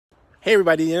Hey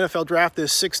everybody, the NFL draft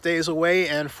is 6 days away,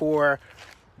 and for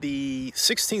the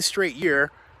 16th straight year,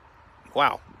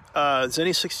 wow,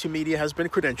 Zenny 62 Media has been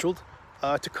credentialed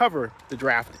to cover the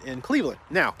draft in Cleveland.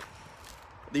 Now,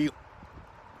 the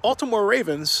Baltimore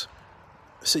Ravens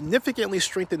significantly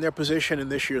strengthened their position in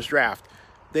this year's draft.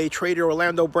 They traded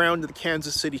Orlando Brown to the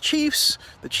Kansas City Chiefs.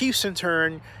 The Chiefs, in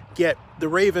turn, get the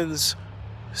Ravens'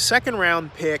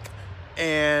 second-round pick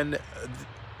and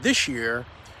this year,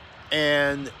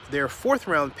 and their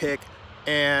fourth-round pick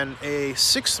and a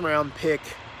sixth-round pick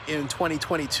in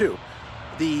 2022.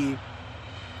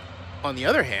 On the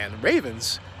other hand,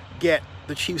 Ravens get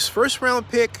the Chiefs' first-round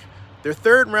pick, their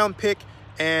third-round pick,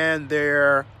 and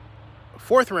their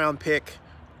fourth-round pick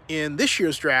in this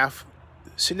year's draft,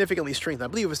 significantly strengthened. I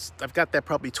believe I've got that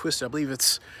probably twisted. I believe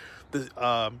it's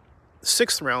the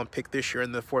sixth-round pick this year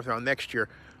and the fourth round next year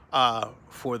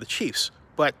for the Chiefs.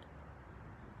 But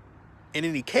in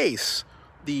any case,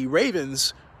 the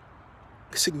Ravens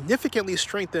significantly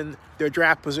strengthen their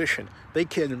draft position. They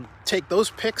can take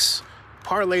those picks,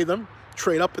 parlay them,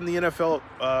 trade up in the NFL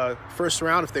first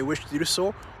round if they wish to do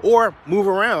so, or move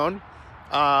around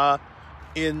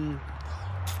in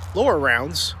lower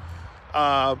rounds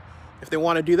if they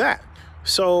want to do that.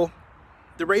 So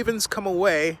the Ravens come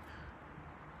away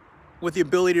with the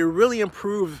ability to really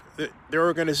improve their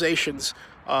organization's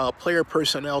player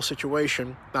personnel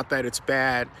situation. Not that it's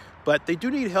bad, but they do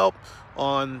need help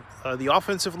on the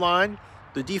offensive line,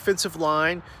 the defensive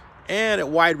line, and at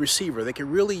wide receiver. They can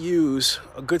really use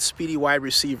a good speedy wide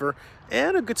receiver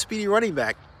and a good speedy running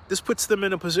back. This puts them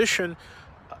in a position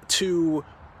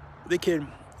they can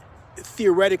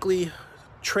theoretically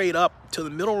trade up to the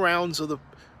middle rounds of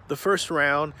the first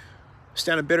round,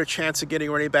 stand a better chance of getting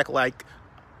a running back like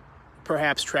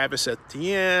perhaps Travis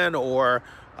Etienne or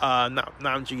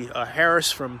Najee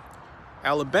Harris from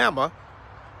Alabama,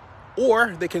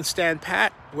 or they can stand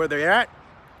pat where they're at,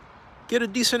 get a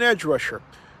decent edge rusher.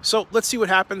 So let's see what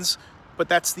happens, but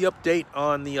that's the update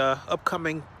on the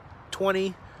upcoming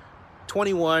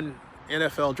 2021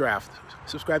 NFL Draft.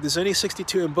 Subscribe to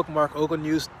Zenny62 and bookmark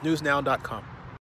OaklandNewsNow.com.